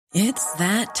It's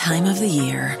that time of the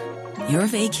year. Your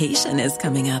vacation is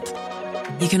coming up.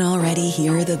 You can already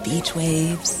hear the beach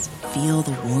waves, feel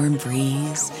the warm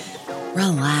breeze,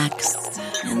 relax,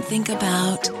 and think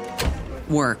about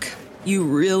work. You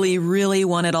really, really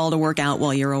want it all to work out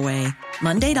while you're away.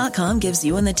 Monday.com gives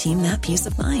you and the team that peace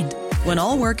of mind. When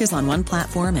all work is on one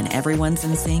platform and everyone's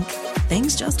in sync,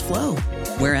 things just flow.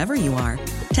 Wherever you are,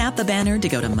 tap the banner to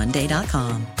go to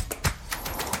Monday.com.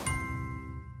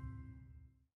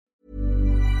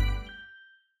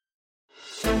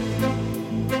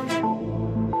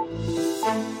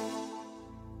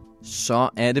 Så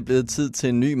er det blevet tid til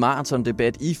en ny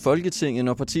maratondebat i Folketinget,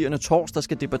 når partierne torsdag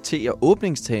skal debattere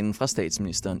åbningstalen fra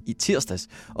statsministeren i tirsdags.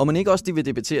 Og man ikke også de vil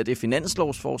debattere det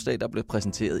finanslovsforslag, der blev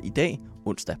præsenteret i dag,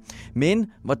 onsdag.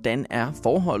 Men hvordan er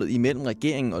forholdet imellem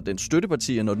regeringen og den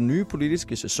støttepartier, når den nye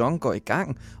politiske sæson går i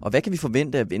gang? Og hvad kan vi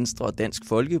forvente af Venstre og Dansk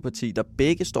Folkeparti, der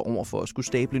begge står over for at skulle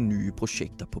stable nye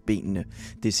projekter på benene?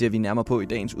 Det ser vi nærmere på i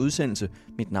dagens udsendelse.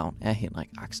 Mit navn er Henrik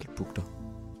Axel Bugter.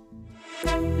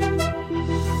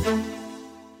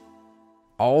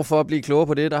 Og for at blive klogere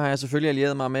på det, der har jeg selvfølgelig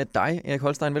allieret mig med dig, Erik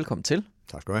Holstein. Velkommen til.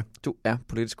 Tak skal du have. Du er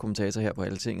politisk kommentator her på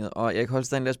Altinget. Og Erik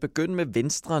Holstein, lad os begynde med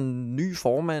Venstre, ny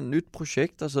formand, nyt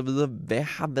projekt osv. Hvad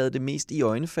har været det mest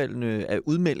iøjnefaldende af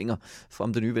udmeldinger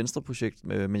om det nye Venstre-projekt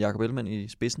med Jakob Ellemann i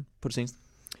spidsen på det seneste?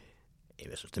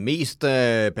 Jeg synes, det mest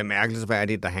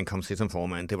bemærkelsesværdige, da han kom til som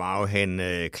formand, det var jo, at han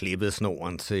klippede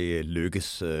snoren til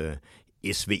Lykkes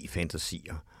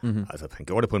SV-fantasier. Mm-hmm. Altså, han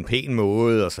gjorde det på en pæn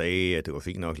måde og sagde, at det var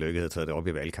fint nok, Lykke havde taget det op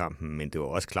i valgkampen, men det var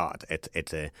også klart,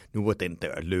 at nu var den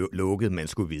der lukket, man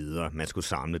skulle videre. Man skulle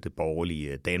samle det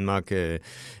borgerlige Danmark,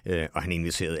 og han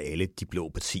inviterede alle de blå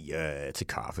partier til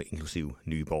kaffe, inklusive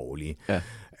Nye Borgerlige. Ja.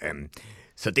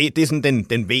 Så det er sådan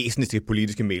den væsentligste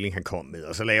politiske melding, han kom med.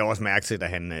 Og så lagde jeg også mærke til, da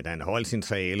han holdt sin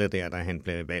tale, da han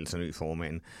blev valgt som ny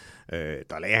formand,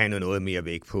 der lagde han jo noget mere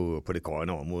vægt på det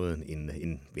grønne område,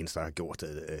 end Venstre har gjort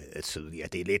tidligere.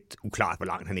 Det er lidt uklart, hvor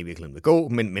langt han i virkeligheden vil gå,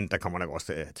 men der kommer nok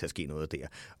også til at ske noget der.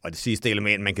 Og det sidste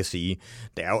element, man kan sige,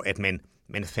 det er jo, at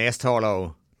man fastholder jo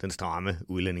den stramme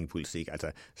udlændingepolitik.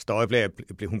 Altså, Støjberg,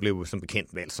 hun blev som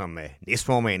bekendt valgt som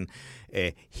næstformand.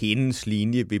 Hendes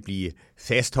linje vil blive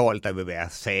fastholdt. Der vil være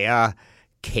færre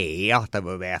kager, der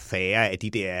vil være færre af de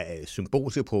der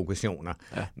symbolske provokationer,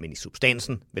 ja. Men i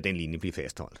substansen vil den linje blive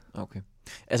fastholdt. Okay.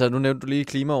 Altså, nu nævnte du lige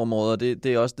klimaområder, det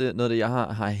er også noget af det, jeg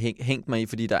har hængt mig i,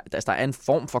 fordi der er en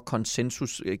form for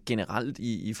konsensus generelt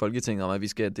i Folketinget om,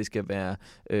 at det skal være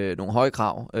nogle høje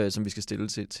krav, som vi skal stille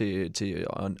til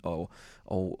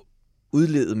og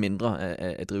udlede mindre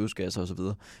af drivhusgasser osv.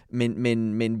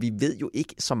 Men vi ved jo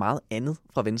ikke så meget andet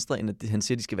fra Venstre, end at han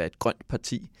siger, at de skal være et grønt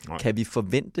parti. Nej. Kan vi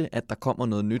forvente, at der kommer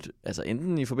noget nyt, altså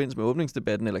enten i forbindelse med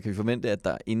åbningsdebatten, eller kan vi forvente, at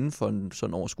der inden for en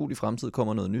sådan overskuelig fremtid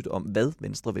kommer noget nyt om, hvad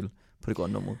Venstre vil på det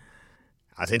grønne område?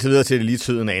 Altså indtil videre til det lige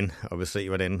tiden an, og vil se,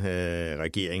 hvordan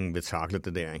regeringen vil takle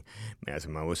det der. Ikke? Men altså,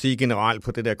 man må sige generelt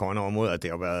på det der grønne område, at det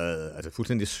har været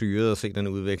fuldstændig syret at se den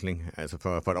udvikling. Altså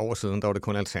for et år siden, der var det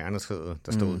kun Alternativet,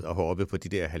 der stod og hoppede på de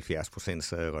der 70%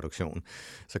 reduktion.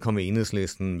 Så kom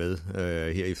Enhedslisten med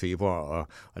her i februar,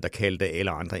 og der kaldte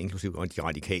alle andre, inklusive de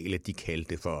radikale, de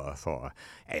kaldte det for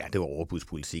det var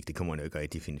overbudspolitik. Det kommer man jo ikke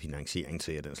rigtig finde finansiering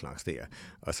til, den slags der.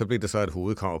 Og så blev det så et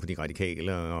hovedkrav på de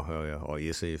radikale og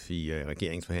SF i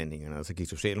regeringsforhandlingerne, og så gik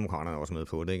Socialdemokraterne også med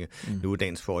på det. Ikke? Nu er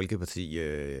Dansk Folkeparti,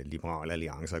 Liberal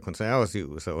Alliance og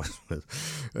Konservative så også med.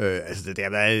 Altså, det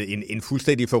har været en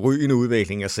fuldstændig forrygende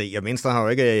udvikling at se, og Venstre har jo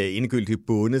ikke endegyldigt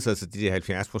bundet sig til de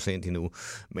 70% endnu,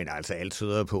 men altså alt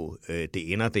tyder på,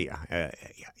 det ender der.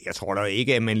 Jeg tror da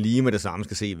ikke, at man lige med det samme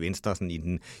skal se Venstre sådan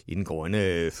i den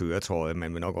grønne førertrøje.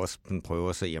 Man vil nok også prøve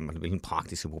at se, hvilke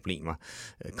praktiske problemer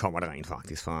kommer der rent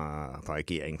faktisk fra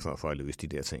regeringen for at løse de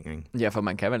der ting. Ikke? Ja, for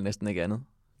man kan vel næsten ikke andet,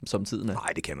 som tiden er. Nej,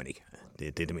 det kan man ikke.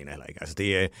 Det mener jeg heller ikke.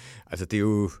 Altså, det er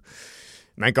jo...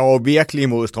 Man går virkelig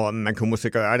imod strømmen. Man kunne måske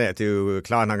gøre det, at det er jo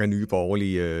klart nok, at Nye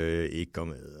Borgerlige ikke går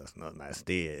med. Og sådan noget. Men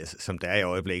altså, som det er i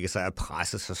øjeblikket, så er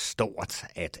presset så stort,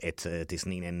 at det er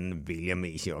sådan en anden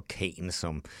vælgermæssig orkan,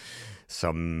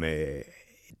 som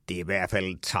det i hvert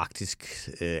fald taktisk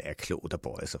er klogt at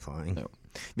bøje sig for.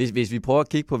 Ikke? Hvis vi prøver at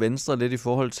kigge på Venstre lidt i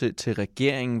forhold til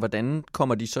regeringen, hvordan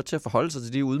kommer de så til at forholde sig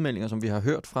til de udmeldinger, som vi har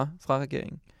hørt fra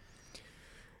regeringen?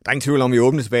 Der er ingen tvivl om, i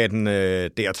åbningsdebatten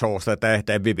der torsdag,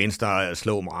 der vil Venstre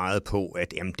slå meget på,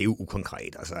 at jamen, det er jo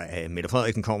ukonkret. Altså, Mette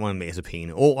Frederiksen kommer en masse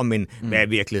pæne ord, men hvad er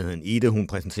virkeligheden i det? Hun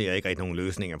præsenterer ikke rigtig nogen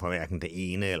løsninger på hverken det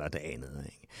ene eller det andet.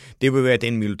 Ikke? Det vil være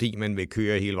den melodi, man vil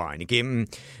køre hele vejen igennem.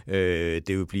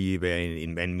 Det vil være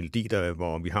en melodi,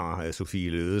 hvor vi har Sofie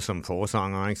Løhde som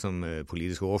forsanger, ikke, som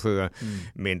politisk ordfører.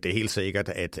 Men det er helt sikkert,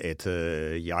 at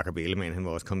Jakob Ellemann, han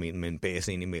vil også komme ind med en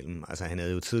base ind imellem. Altså, han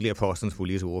havde jo tidligere postens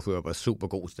politisk ordfører, var super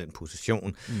god til den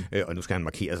position, og nu skal han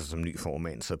markere sig som ny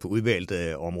formand. Så på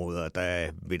udvalgte områder, der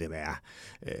vil det være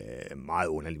meget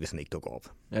underligt, hvis han ikke dukker op.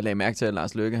 Jeg lagde mærke til, at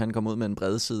Lars Løkke han kom ud med en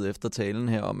bredside efter talen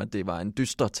her, om at det var en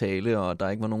dyster tale, og der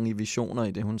ikke var nogen visioner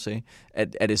i det, hun sagde.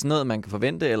 Er det sådan noget, man kan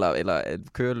forvente, eller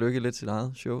kører Løkke lidt sit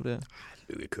eget show der?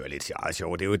 Løkke kører lidt sit eget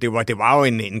show. Det var jo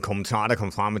en kommentar, der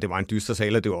kom frem, at det var en dyster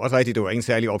tale, og det var også rigtigt, det var ikke en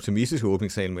særlig optimistisk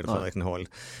åbningssale, Mette Frederiksen holdt.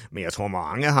 Men jeg tror,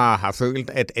 mange har følt,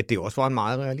 at det også var en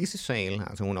meget realistisk sale.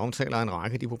 Altså hun omtaler en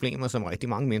række af de problemer, som rigtig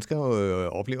mange mennesker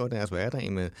oplever deres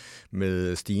hverdag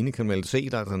med stigende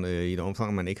kriminalitet, altså i et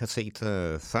omfang, man ikke har set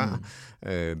før.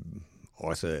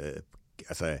 Også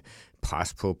altså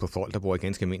pres på folk, der bor i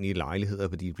ganske almindelige lejligheder,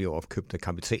 fordi de bliver opkøbt af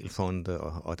kapitalfonde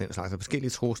og den slags forskellige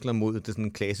trusler mod det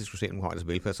sådan klassisk socialdemokratisk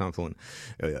velfærdssamfund.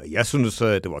 Jeg synes,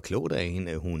 det var klogt af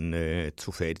hende, at hun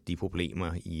tog fat i de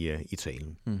problemer i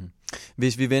talen. Mm-hmm.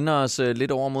 Hvis vi vender os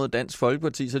lidt over mod Dansk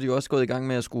Folkeparti, så er de jo også gået i gang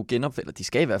med at skulle genopfinde, eller de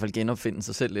skal i hvert fald genopfinde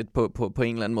sig selv lidt på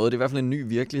en eller anden måde. Det er i hvert fald en ny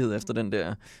virkelighed efter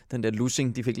den der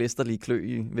lussing, de fik læsterlige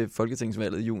klø ved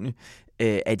folketingsvalget i juni.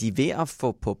 Er de ved at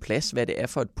få på plads, hvad det er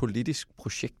for et politisk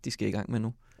projekt, de skal i gang med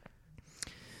nu?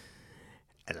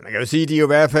 Altså man kan jo sige, at de er jo i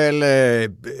hvert fald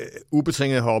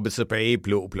ubetinget hoppet tilbage i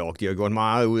blå blok. De har gjort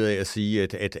meget ud af at sige,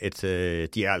 at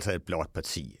de er altså et blåt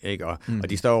parti. Ikke? Og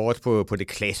de står også på det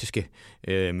klassiske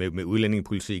med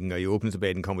udlændingepolitikken, og i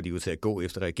åbningsdebatten kommer de jo til at gå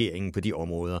efter regeringen på de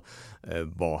områder,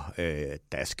 hvor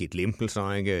der er sket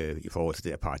lempelser, ikke? I forhold til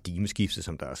det her paradigmeskifte,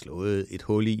 som der er slået et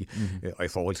hul i, og i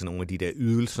forhold til nogle af de der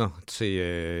ydelser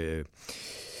til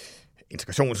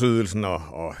integrationsydelsen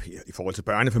og i forhold til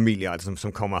børnefamilier, altså,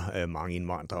 som kommer mange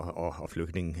indvandrere og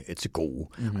flygtninge til gode.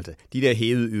 Mm-hmm. Altså, de der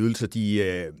hævede ydelser,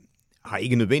 de har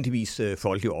ikke nødvendigvis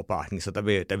folkelig opbakning, så der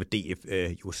vil DF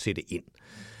jo sætte ind.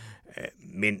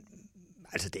 Men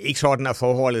altså, det er ikke sådan, at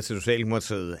forholdet til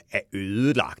Socialdemokratiet er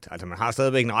ødelagt. Altså, man har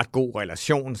stadigvæk en ret god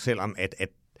relation, selvom at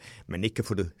man ikke kan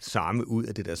få det samme ud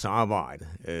af det der samarbejde,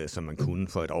 som man kunne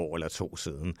for et år eller to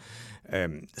siden.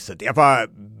 Så derfor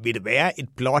vil det være et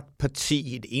blåt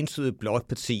parti, et ensidigt blåt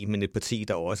parti, men et parti,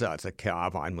 der også altså kan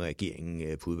arbejde med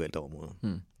regeringen på udvalgte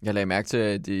områder. Jeg lagde mærke til,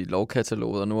 at i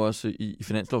lovkataloget og nu også i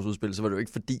finanslovsudspillet, så var det jo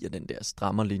ikke fordi, at den der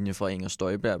strammerlinje fra Inger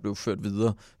Støjberg blev ført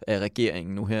videre af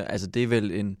regeringen nu her. Altså det er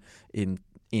vel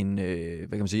hvad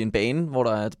kan man sige, en bane, hvor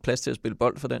der er plads til at spille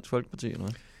bold for Dansk Folkeparti, eller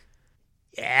hvad?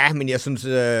 Ja, men jeg synes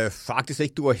faktisk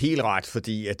ikke, du har helt ret,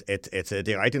 fordi at det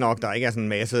er rigtigt nok, der ikke er sådan en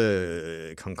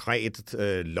masse konkret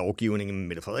lovgivning.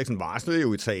 Mette Frederiksen varslede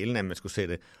jo i talen, at man skulle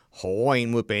sætte hårdere ind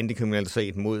mod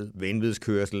bandekriminalitet, mod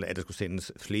vanvidskørsel, at der skulle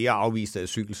sendes flere afviste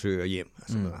asylsøgere hjem.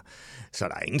 Så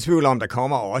der er ingen tvivl om, der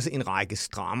kommer også en række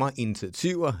strammere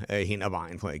initiativer hen ad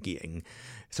vejen fra regeringen.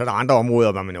 Så er der andre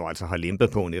områder, hvor man jo altså har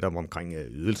lempet på netop omkring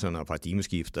ydelserne og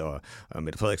paradigmeskift, og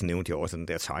Mette Frederiksen nævnte jo også den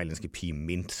der thailandske pige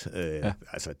Mint.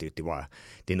 Altså det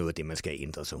er noget af det, man skal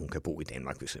ændre, så hun kan bo i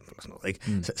Danmark for eksempel. Og sådan noget,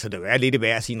 ikke? Så det er lidt i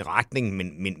hver sin retning,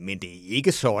 men det er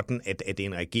ikke sådan, at det er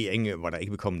en regering, hvor der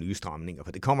ikke vil komme nye stramninger,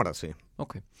 for det kommer der til.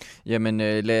 Okay. Jamen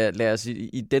lad os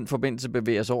i den forbindelse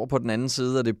bevæge os over på den anden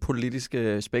side af det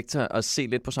politiske spekter og se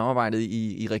lidt på samarbejdet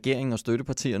i regeringen og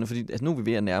støttepartierne, fordi altså, nu er vi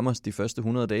ved at nærme os de første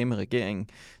 100 dage med regeringen.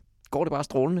 Går det bare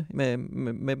strålende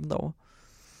med dem derovre?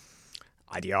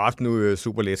 Ej, de har haft nu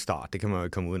super let start, det kan man jo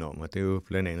ikke komme udenom, og det er jo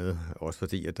blandt andet også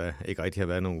fordi, at der ikke rigtig har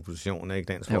været nogen opposition, ikke?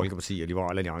 Dansk Folkeparti og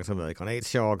Liberal Alliance har været i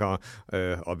granatchokker,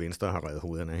 og Venstre har reddet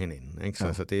hovederne af hinanden, ikke?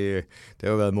 Så det har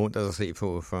jo været mundt at se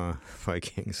på fra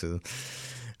regeringens side.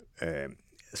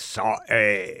 Så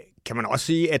kan man også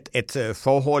sige, at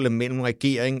forholdet mellem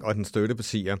regeringen og den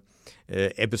støttepartier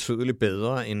er betydeligt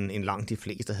bedre, end langt de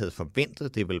fleste havde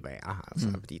forventet, det vil være. Altså,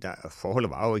 fordi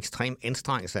forholdet var jo ekstremt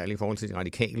anstrengt, særligt i forhold til de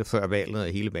radikale før valget og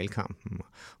hele valgkampen,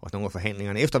 og nogle af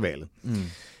forhandlingerne efter valget.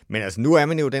 Men altså, nu er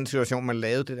man jo i den situation, man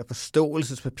lavede det der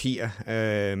forståelsespapir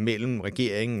mellem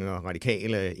regeringen og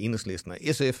radikale, Enhedslisten og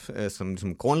SF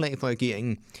som grundlag for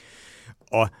regeringen.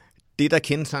 Og det, der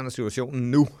kendetegner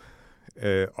situationen nu,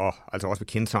 og altså også vil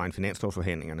kendetegne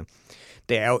finanslovsforhandlingerne,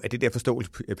 det er jo, at det der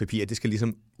forståelsespapir, det skal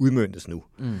ligesom udmøntes nu.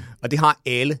 Og det har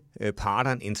alle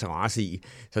parter en interesse i.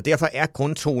 Så derfor er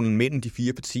grundtonen mellem de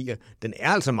 4 partier, den er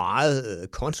altså meget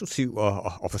konstruktiv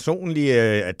og forsonlig.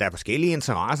 Der er forskellige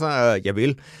interesser, jeg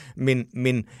vil,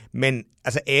 men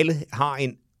altså alle har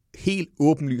en helt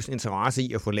åbenlyst interesse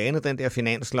i at få landet den der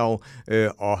finanslov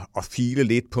og file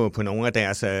lidt på nogle af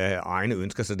deres egne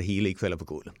ønsker, så det hele ikke falder på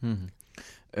gulvet.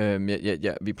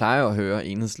 Vi plejer jo at høre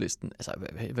Enhedslisten, altså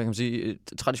hvad kan man sige,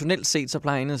 traditionelt set så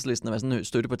plejer Enhedslisten at være sådan et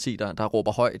støtteparti, der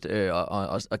råber højt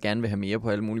og gerne vil have mere på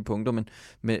alle mulige punkter,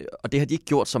 og det har de ikke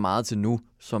gjort så meget til nu,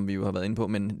 som vi jo har været inde på,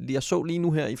 men jeg så lige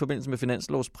nu her i forbindelse med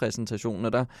finanslovspræsentationen,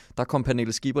 og der kom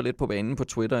Pernille Skipper lidt på banen på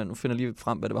Twitter, nu finder jeg lige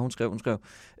frem, hvad det var, hun skrev.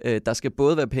 Der skal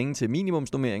både være penge til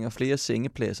minimumsnormeringer, flere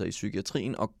sengepladser i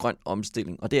psykiatrien og grøn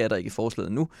omstilling, og det er der ikke i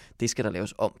forslaget nu, det skal der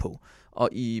laves om på. Og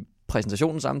i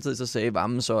præsentationen samtidig så sagde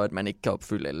Wammen så, at man ikke kan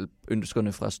opfylde alle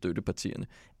ønskerne fra støttepartierne.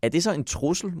 Er det så en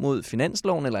trussel mod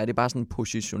finansloven, eller er det bare sådan en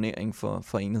positionering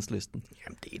for Enhedslisten?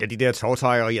 Jamen, det er et af de der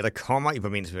tovtrækkerier, der kommer i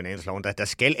forbindelse med finansloven. Der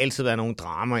skal altid være nogle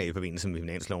drama i forbindelse med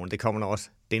finansloven. Det kommer der også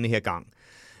denne her gang.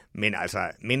 Men altså,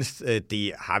 mens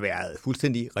det har været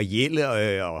fuldstændig reelle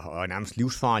og nærmest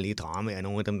livsfarlige drama af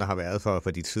nogle af dem, der har været for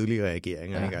de tidligere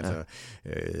regeringer, ja, ikke? Altså,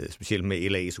 specielt med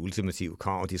LA's ultimative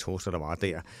krav, de trusler, der var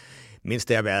der. Mens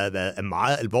det har været af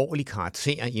meget alvorlig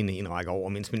karakter i en række år,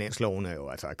 mens finansloven er jo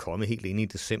altså kommet helt ind i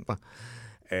december,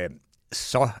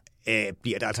 så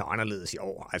bliver det altså anderledes i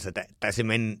år. Altså, der er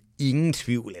simpelthen ingen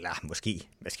tvivl, eller måske,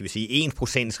 1%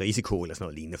 risiko eller sådan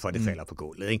noget lignende, for det falder på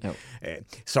gulvet. Ikke?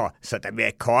 Så der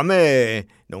vil komme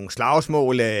nogle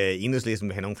slagsmål. Enhedslisten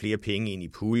vil have nogle flere penge ind i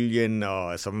puljen,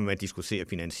 og så vil man diskutere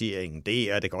finansieringen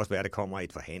der. Det kan også være, at der kommer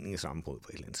et forhandlingssammenbrud på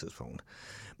et eller andet tidspunkt.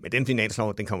 Men den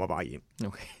finanslov, den kommer bare hjem.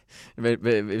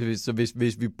 Okay. Så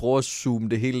hvis vi prøver at zoome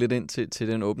det hele lidt ind til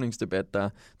den åbningsdebat,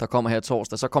 der kommer her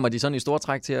torsdag, så kommer de sådan i store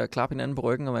træk til at klappe hinanden på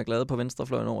ryggen og være glade på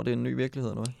venstrefløjen over, det er en ny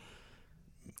virkelighed, eller hvad?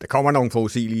 Der kommer nogle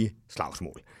forudsigelige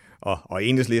slagsmål. Og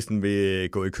Enhedslisten vil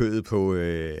gå i kødet på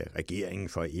regeringen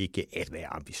for ikke at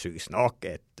være ambitiøs nok,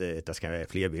 at der skal være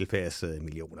flere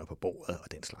velfærdsmillioner på bordet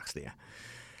og den slags der.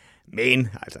 Men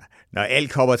altså, når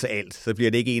alt kommer til alt, så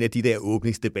bliver det ikke en af de der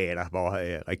åbningsdebatter, hvor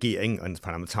regeringen og dens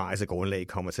parlamentariske grundlag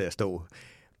kommer til at stå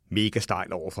mega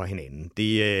stejlt over for hinanden.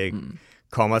 Det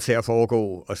kommer til at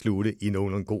foregå og slutte i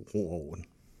nogenlunde god ro og orden.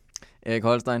 Erik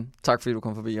Holstein, tak fordi du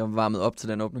kom forbi og varmede op til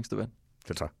den åbningsdebat.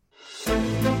 Selv tak.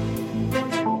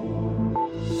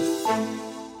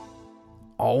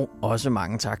 Og også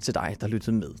mange tak til dig, der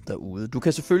lyttede med derude. Du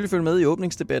kan selvfølgelig følge med i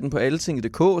åbningsdebatten på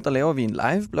Altinget.dk. Der laver vi en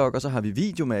live-blog, og så har vi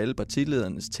video med alle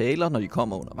partiledernes taler, når de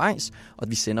kommer undervejs. Og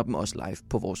vi sender dem også live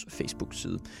på vores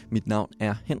Facebook-side. Mit navn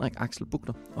er Henrik Axel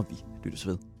Buchner, og vi lyttes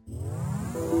ved.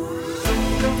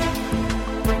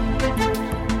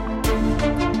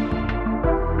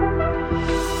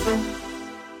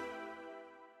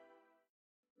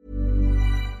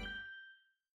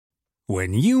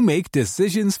 When you make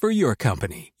decisions for your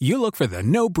company, you look for the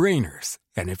no-brainers.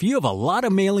 And if you have a lot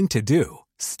of mailing to do,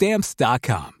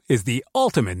 Stamps.com is the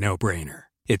ultimate no-brainer.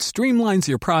 It streamlines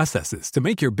your processes to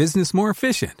make your business more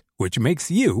efficient, which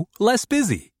makes you less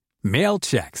busy. Mail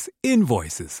checks,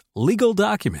 invoices, legal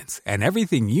documents, and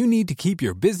everything you need to keep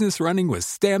your business running with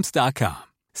Stamps.com.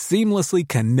 Seamlessly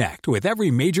connect with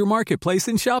every major marketplace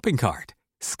and shopping cart.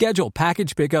 Schedule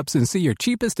package pickups and see your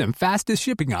cheapest and fastest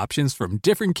shipping options from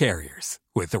different carriers.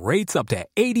 With rates up to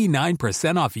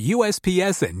 89% off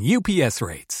USPS and UPS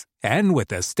rates. And with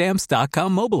the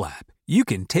Stamps.com mobile app, you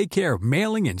can take care of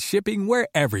mailing and shipping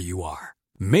wherever you are.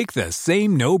 Make the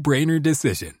same no-brainer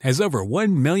decision as over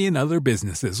 1 million other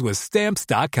businesses with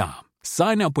Stamps.com.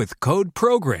 Sign up with code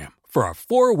PROGRAM for a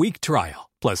 4-week trial,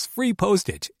 plus free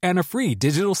postage and a free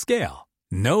digital scale.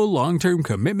 No long-term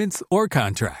commitments or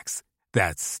contracts.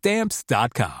 That's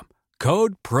Stamps.com.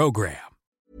 Code PROGRAM.